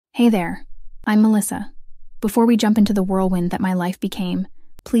Hey there, I'm Melissa. Before we jump into the whirlwind that my life became,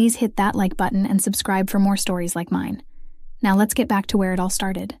 please hit that like button and subscribe for more stories like mine. Now let's get back to where it all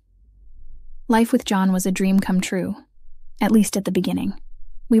started. Life with John was a dream come true, at least at the beginning.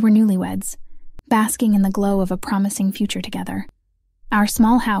 We were newlyweds, basking in the glow of a promising future together. Our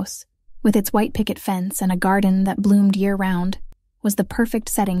small house, with its white picket fence and a garden that bloomed year-round, was the perfect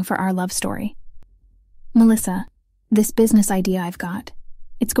setting for our love story. Melissa, this business idea I've got,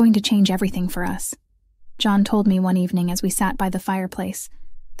 it's going to change everything for us. John told me one evening as we sat by the fireplace,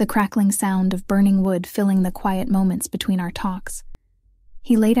 the crackling sound of burning wood filling the quiet moments between our talks.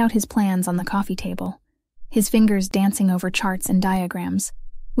 He laid out his plans on the coffee table, his fingers dancing over charts and diagrams,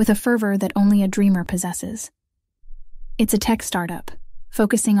 with a fervor that only a dreamer possesses. It's a tech startup,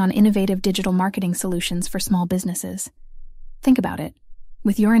 focusing on innovative digital marketing solutions for small businesses. Think about it.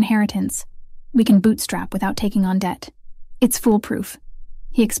 With your inheritance, we can bootstrap without taking on debt. It's foolproof,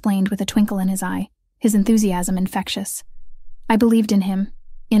 he explained with a twinkle in his eye, his enthusiasm infectious. I believed in him,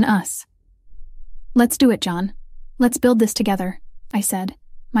 in us. Let's do it, John. Let's build this together, I said,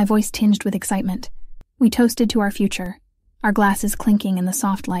 my voice tinged with excitement. We toasted to our future, our glasses clinking in the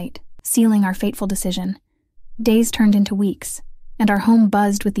soft light, sealing our fateful decision. Days turned into weeks, and our home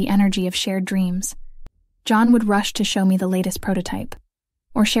buzzed with the energy of shared dreams. John would rush to show me the latest prototype,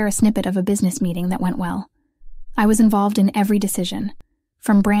 or share a snippet of a business meeting that went well. I was involved in every decision,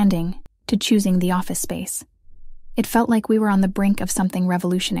 from branding to choosing the office space. It felt like we were on the brink of something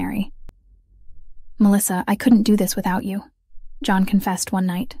revolutionary. Melissa, I couldn't do this without you, John confessed one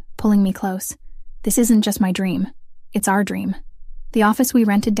night, pulling me close. This isn't just my dream, it's our dream. The office we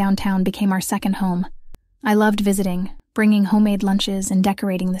rented downtown became our second home. I loved visiting, bringing homemade lunches and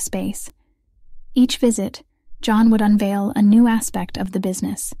decorating the space. Each visit, John would unveil a new aspect of the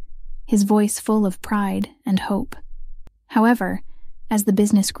business, his voice full of pride and hope. However, as the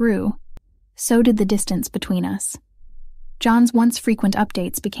business grew, so did the distance between us. John's once frequent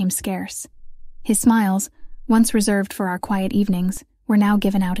updates became scarce. His smiles, once reserved for our quiet evenings, were now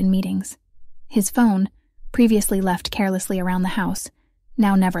given out in meetings. His phone, previously left carelessly around the house,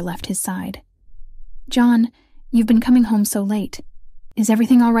 now never left his side. John, you've been coming home so late. Is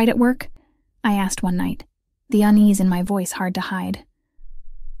everything all right at work? I asked one night, the unease in my voice hard to hide.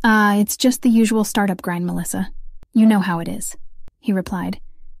 It's just the usual startup grind, Melissa. You know how it is, he replied,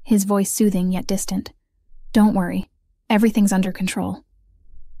 his voice soothing yet distant. Don't worry, everything's under control.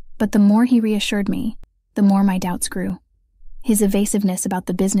 But the more he reassured me, the more my doubts grew. His evasiveness about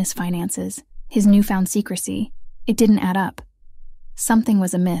the business finances, his newfound secrecy, it didn't add up. Something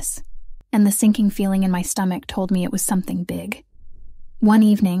was amiss, and the sinking feeling in my stomach told me it was something big. One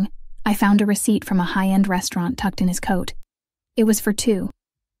evening, I found a receipt from a high-end restaurant tucked in his coat. It was for two,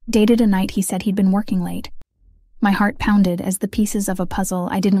 dated a night he said he'd been working late. My heart pounded as the pieces of a puzzle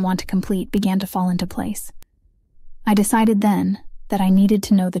I didn't want to complete began to fall into place. I decided then that I needed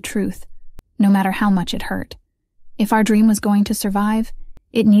to know the truth, no matter how much it hurt. If our dream was going to survive,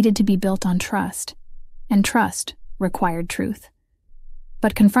 it needed to be built on trust, and trust required truth.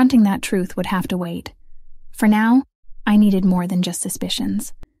 But confronting that truth would have to wait. For now, I needed more than just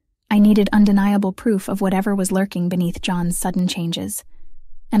suspicions. I needed undeniable proof of whatever was lurking beneath John's sudden changes,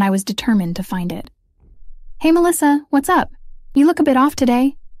 and I was determined to find it. Hey Melissa, what's up? You look a bit off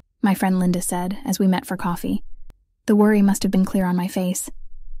today, my friend Linda said as we met for coffee. The worry must have been clear on my face.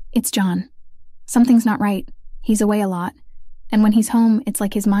 It's John. Something's not right. He's away a lot, and when he's home, it's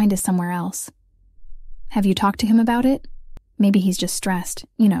like his mind is somewhere else. Have you talked to him about it? Maybe he's just stressed,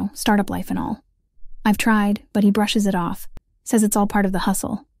 startup life and all. I've tried, but he brushes it off, says it's all part of the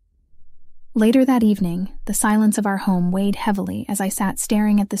hustle. Later that evening, the silence of our home weighed heavily as I sat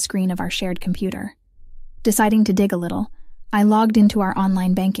staring at the screen of our shared computer. Deciding to dig a little, I logged into our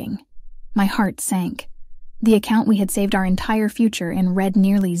online banking. My heart sank. The account we had saved our entire future in read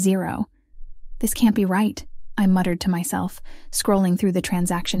nearly zero. This can't be right, I muttered to myself, scrolling through the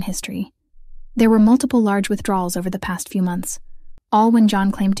transaction history. There were multiple large withdrawals over the past few months, all when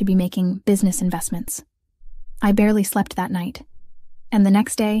John claimed to be making business investments. I barely slept that night, and the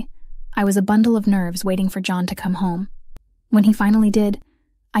next day, I was a bundle of nerves waiting for John to come home. When he finally did,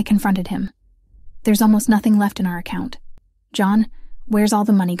 I confronted him. There's almost nothing left in our account. John, where's all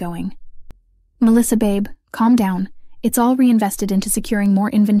the money going? Melissa, babe, calm down. It's all reinvested into securing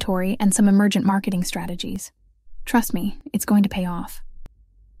more inventory and some emergent marketing strategies. Trust me, it's going to pay off.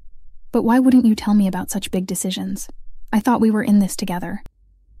 But why wouldn't you tell me about such big decisions? I thought we were in this together.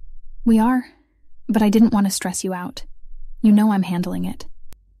 We are, but I didn't want to stress you out. You know I'm handling it.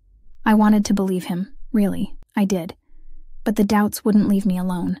 I wanted to believe him, really, I did. But the doubts wouldn't leave me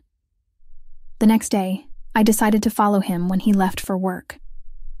alone. The next day, I decided to follow him when he left for work.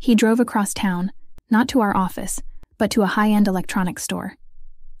 He drove across town, not to our office, but to a high-end electronics store.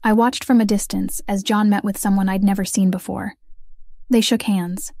 I watched from a distance as John met with someone I'd never seen before. They shook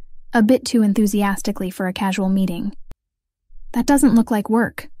hands, a bit too enthusiastically for a casual meeting. "That doesn't look like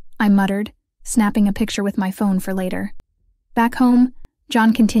work," I muttered, snapping a picture with my phone for later. Back home,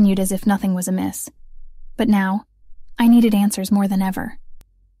 John continued as if nothing was amiss. But now, I needed answers more than ever.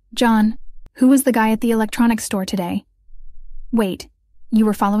 "John, who was the guy at the electronics store today?" "Wait, you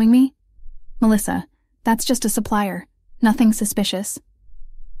were following me?" "Melissa, that's just a supplier. Nothing suspicious."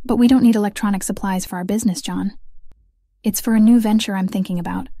 "But we don't need electronic supplies for our business, John." "It's for a new venture I'm thinking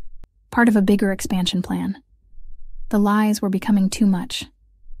about, part of a bigger expansion plan." The lies were becoming too much.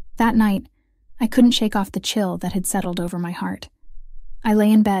 That night, I couldn't shake off the chill that had settled over my heart. I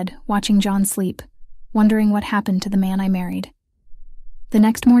lay in bed, watching John sleep, wondering what happened to the man I married. The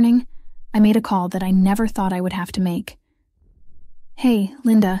next morning, I made a call that I never thought I would have to make. "Hey,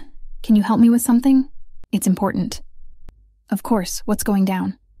 Linda, can you help me with something? It's important." "Of course, what's going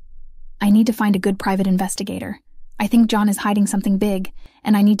down?" "I need to find a good private investigator. I think John is hiding something big,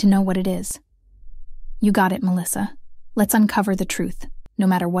 and I need to know what it is." "You got it, Melissa. Let's uncover the truth, no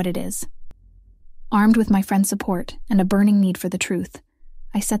matter what it is." Armed with my friend's support and a burning need for the truth,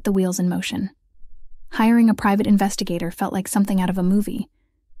 I set the wheels in motion. Hiring a private investigator felt like something out of a movie,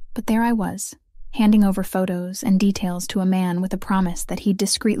 but there I was, handing over photos and details to a man with a promise that he'd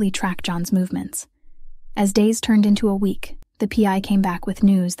discreetly track John's movements. As days turned into a week, the PI came back with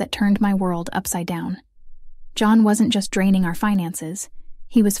news that turned my world upside down. John wasn't just draining our finances,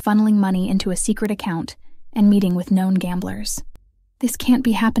 he was funneling money into a secret account and meeting with known gamblers. "This can't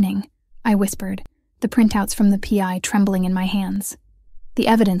be happening," I whispered, the printouts from the PI trembling in my hands. The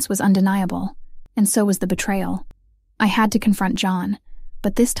evidence was undeniable, and so was the betrayal. I had to confront John,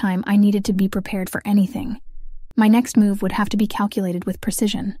 but this time I needed to be prepared for anything. My next move would have to be calculated with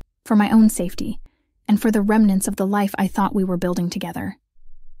precision, for my own safety, and for the remnants of the life I thought we were building together.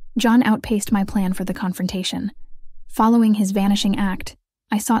 John outpaced my plan for the confrontation. Following his vanishing act,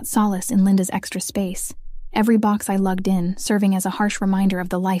 I sought solace in Linda's extra space, every box I lugged in serving as a harsh reminder of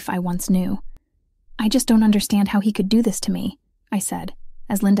the life I once knew. "I just don't understand how he could do this to me," I said,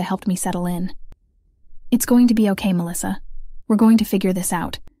 as Linda helped me settle in. "It's going to be okay, Melissa. We're going to figure this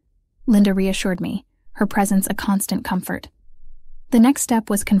out," Linda reassured me, her presence a constant comfort. The next step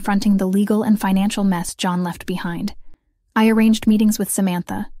was confronting the legal and financial mess John left behind. I arranged meetings with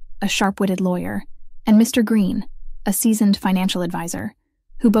Samantha, a sharp-witted lawyer, and Mr. Green, a seasoned financial advisor,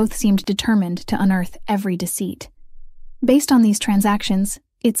 who both seemed determined to unearth every deceit. "Based on these transactions,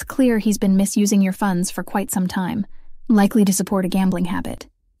 it's clear he's been misusing your funds for quite some time, likely to support a gambling habit,"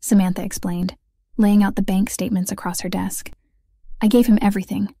 Samantha explained, laying out the bank statements across her desk. "I gave him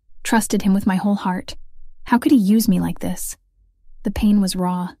everything, trusted him with my whole heart. How could he use me like this?" The pain was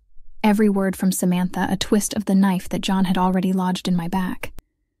raw, every word from Samantha a twist of the knife that John had already lodged in my back.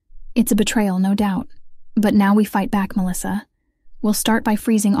 "It's a betrayal, no doubt. But now we fight back, Melissa. We'll start by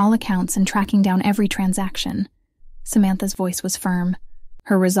freezing all accounts and tracking down every transaction." Samantha's voice was firm,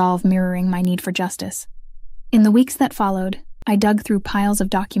 her resolve mirroring my need for justice. In the weeks that followed, I dug through piles of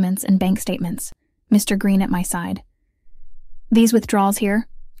documents and bank statements, Mr. Green at my side. "These withdrawals here,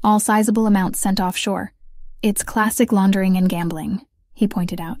 all sizable amounts sent offshore. It's classic laundering and gambling," he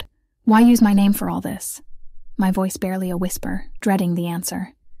pointed out. "Why use my name for all this?" My voice barely a whisper, dreading the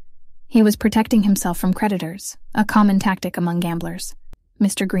answer. "He was protecting himself from creditors, a common tactic among gamblers,"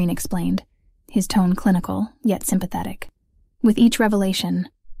 Mr. Green explained, his tone clinical, yet sympathetic. With each revelation,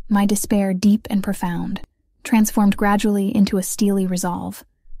 my despair deep and profound, transformed gradually into a steely resolve.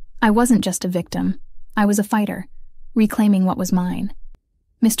 I wasn't just a victim, I was a fighter, reclaiming what was mine.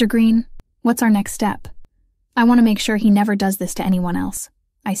 "Mr. Green, what's our next step?" "I want to make sure he never does this to anyone else,"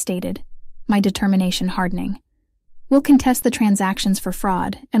 I stated, my determination hardening. "We'll contest the transactions for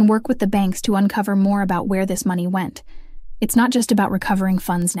fraud and work with the banks to uncover more about where this money went. It's not just about recovering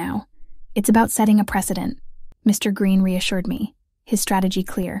funds now. It's about setting a precedent," Mr. Green reassured me, his strategy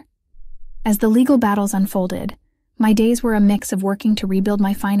clear. As the legal battles unfolded, my days were a mix of working to rebuild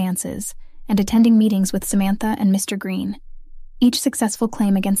my finances and attending meetings with Samantha and Mr. Green. Each successful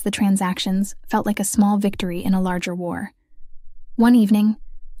claim against the transactions felt like a small victory in a larger war. One evening,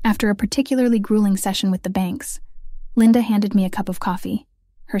 after a particularly grueling session with the banks, Linda handed me a cup of coffee,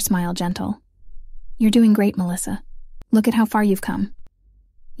 her smile gentle. "You're doing great, Melissa. Look at how far you've come."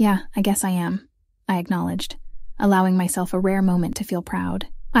 "Yeah, I guess I am," I acknowledged, allowing myself a rare moment to feel proud.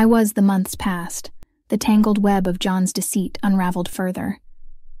 I was the months past, the tangled web of John's deceit unraveled further.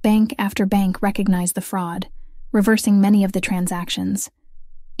 Bank after bank recognized the fraud, reversing many of the transactions.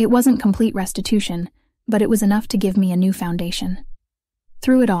 It wasn't complete restitution, but it was enough to give me a new foundation.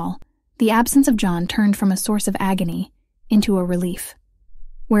 Through it all, the absence of John turned from a source of agony into a relief.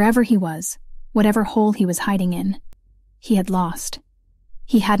 Wherever he was, whatever hole he was hiding in, he had lost.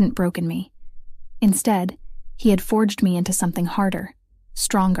 He hadn't broken me. Instead, he had forged me into something harder,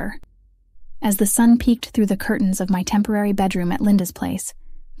 stronger. As the sun peeked through the curtains of my temporary bedroom at Linda's place,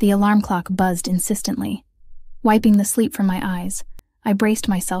 the alarm clock buzzed insistently. Wiping the sleep from my eyes, I braced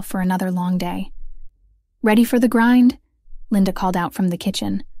myself for another long day. "Ready for the grind?" Linda called out from the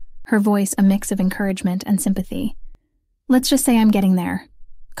kitchen, her voice a mix of encouragement and sympathy. "Let's just say I'm getting there.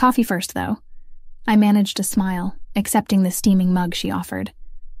 Coffee first, though." I managed a smile, accepting the steaming mug she offered.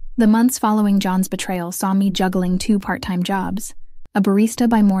 The months following John's betrayal saw me juggling 2 part-time jobs, a barista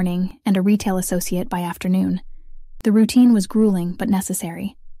by morning and a retail associate by afternoon. The routine was grueling but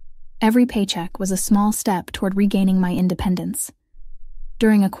necessary. Every paycheck was a small step toward regaining my independence.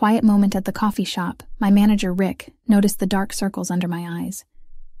 During a quiet moment at the coffee shop, my manager, Rick, noticed the dark circles under my eyes.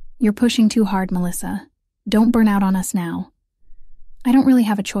 "You're pushing too hard, Melissa. Don't burn out on us now." "I don't really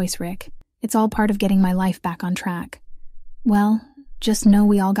have a choice, Rick. It's all part of getting my life back on track." "Well, just know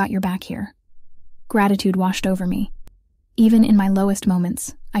we all got your back here." Gratitude washed over me. Even in my lowest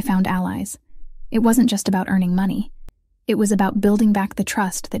moments, I found allies. It wasn't just about earning money. It was about building back the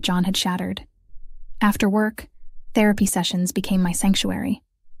trust that John had shattered. After work, therapy sessions became my sanctuary.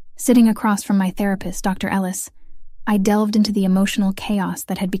 Sitting across from my therapist, Dr. Ellis, I delved into the emotional chaos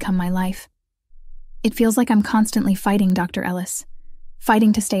that had become my life. "It feels like I'm constantly fighting, Dr. Ellis.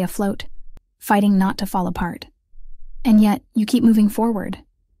 Fighting to stay afloat. Fighting not to fall apart. And yet, you keep moving forward.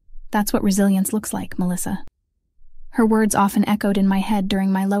 That's what resilience looks like, Melissa." Her words often echoed in my head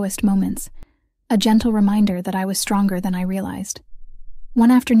during my lowest moments, a gentle reminder that I was stronger than I realized.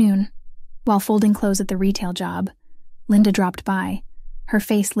 One afternoon, while folding clothes at the retail job, Linda dropped by, her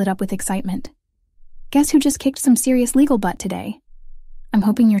face lit up with excitement. "Guess who just kicked some serious legal butt today?" "I'm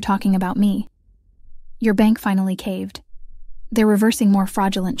hoping you're talking about me." "Your bank finally caved. They're reversing more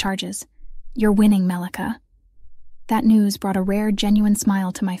fraudulent charges. You're winning, Melika." That news brought a rare, genuine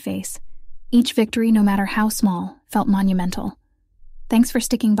smile to my face. Each victory, no matter how small, felt monumental. "Thanks for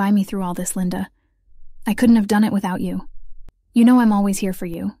sticking by me through all this, Linda. I couldn't have done it without you. You know I'm always here for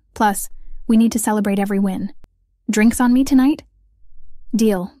you. Plus, we need to celebrate every win. Drinks on me tonight?"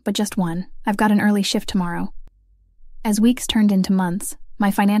 "Deal, but just one. I've got an early shift tomorrow." As weeks turned into months,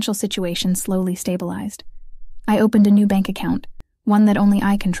 my financial situation slowly stabilized. I opened a new bank account, one that only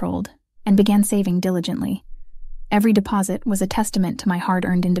I controlled, and began saving diligently. Every deposit was a testament to my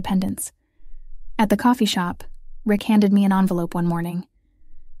hard-earned independence. At the coffee shop, Rick handed me an envelope one morning.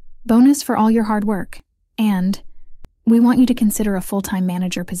 "Bonus for all your hard work, and we want you to consider a full-time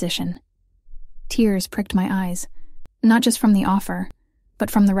manager position." Tears pricked my eyes, not just from the offer, but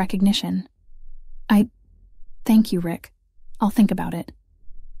from the recognition. Thank you, Rick. I'll think about it."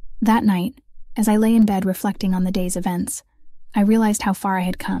 That night, as I lay in bed reflecting on the day's events, I realized how far I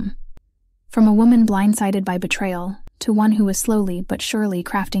had come. From a woman blindsided by betrayal to one who was slowly but surely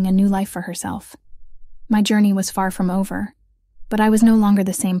crafting a new life for herself. My journey was far from over, but I was no longer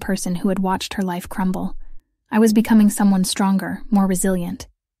the same person who had watched her life crumble. I was becoming someone stronger, more resilient.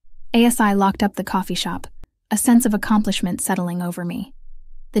 ASI locked up the coffee shop, a sense of accomplishment settling over me.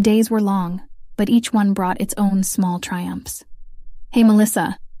 The days were long, but each one brought its own small triumphs. "Hey,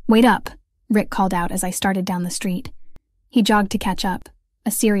 Melissa, wait up," Rick called out as I started down the street. He jogged to catch up,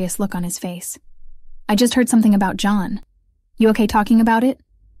 a serious look on his face. "I just heard something about John. You okay talking about it?"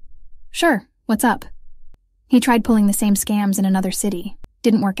 "Sure, what's up?" "He tried pulling the same scams in another city.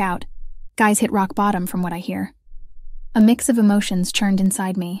 Didn't work out. Guys hit rock bottom from what I hear." A mix of emotions churned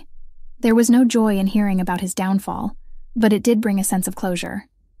inside me. There was no joy in hearing about his downfall, but it did bring a sense of closure.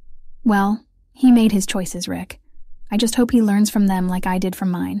 Well, he made his choices, Rick. I just hope he learns from them like I did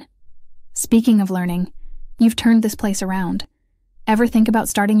from mine. Speaking of learning, you've turned this place around. Ever think about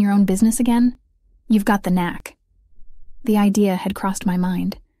starting your own business again? You've got the knack. The idea had crossed my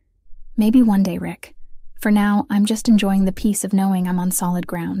mind. Maybe one day, Rick. For now, I'm just enjoying the peace of knowing I'm on solid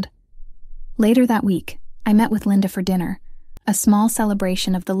ground. Later that week, I met with Linda for dinner, a small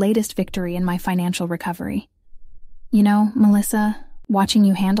celebration of the latest victory in my financial recovery. "You know, Melissa, watching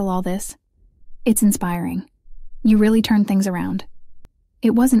you handle all this, it's inspiring. You really turned things around."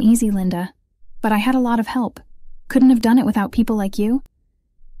 "It wasn't easy, Linda, but I had a lot of help. Couldn't have done it without people like you."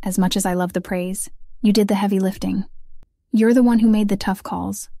 "As much as I love the praise, you did the heavy lifting. You're the one who made the tough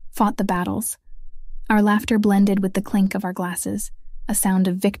calls, fought the battles." Our laughter blended with the clink of our glasses, a sound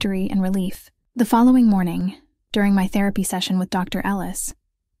of victory and relief. The following morning, during my therapy session with Dr. Ellis,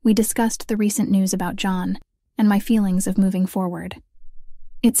 we discussed the recent news about John and my feelings of moving forward.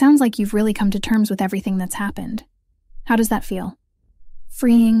 "It sounds like you've really come to terms with everything that's happened. How does that feel?"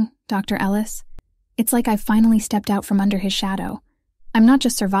 Freeing, Dr. Ellis. It's like I've finally stepped out from under his shadow. I'm not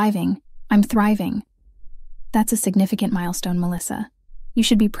just surviving, I'm thriving. That's a significant milestone, Melissa. You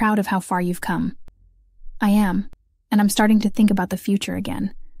should be proud of how far you've come. I am, and I'm starting to think about the future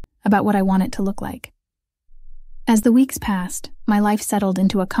again, about what I want it to look like. As the weeks passed, my life settled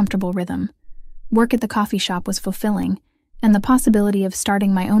into a comfortable rhythm. Work at the coffee shop was fulfilling, and the possibility of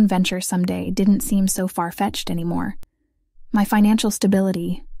starting my own venture someday didn't seem so far-fetched anymore. My financial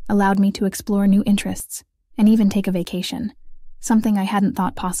stability allowed me to explore new interests and even take a vacation, something I hadn't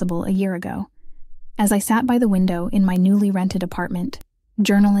thought possible a year ago. As I sat by the window in my newly rented apartment,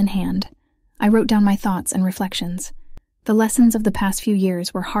 journal in hand, I wrote down my thoughts and reflections. The lessons of the past few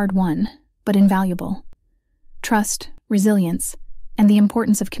years were hard-won, but invaluable. Trust, resilience, and the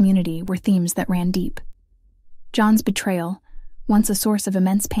importance of community were themes that ran deep. John's betrayal, once a source of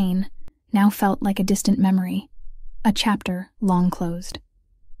immense pain, now felt like a distant memory, a chapter long closed.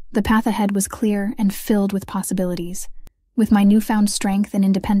 The path ahead was clear and filled with possibilities. With my newfound strength and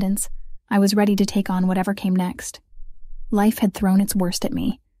independence, I was ready to take on whatever came next. Life had thrown its worst at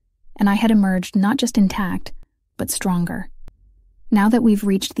me, and I had emerged not just intact, but stronger. Now that we've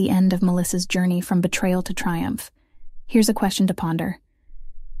reached the end of Melissa's journey from betrayal to triumph, here's a question to ponder.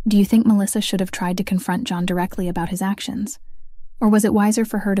 Do you think Melissa should have tried to confront John directly about his actions? Or was it wiser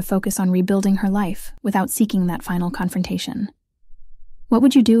for her to focus on rebuilding her life without seeking that final confrontation? What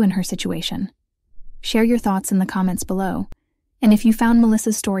would you do in her situation? Share your thoughts in the comments below. And if you found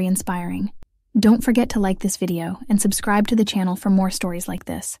Melissa's story inspiring, don't forget to like this video and subscribe to the channel for more stories like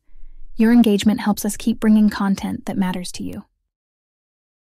this. Your engagement helps us keep bringing content that matters to you.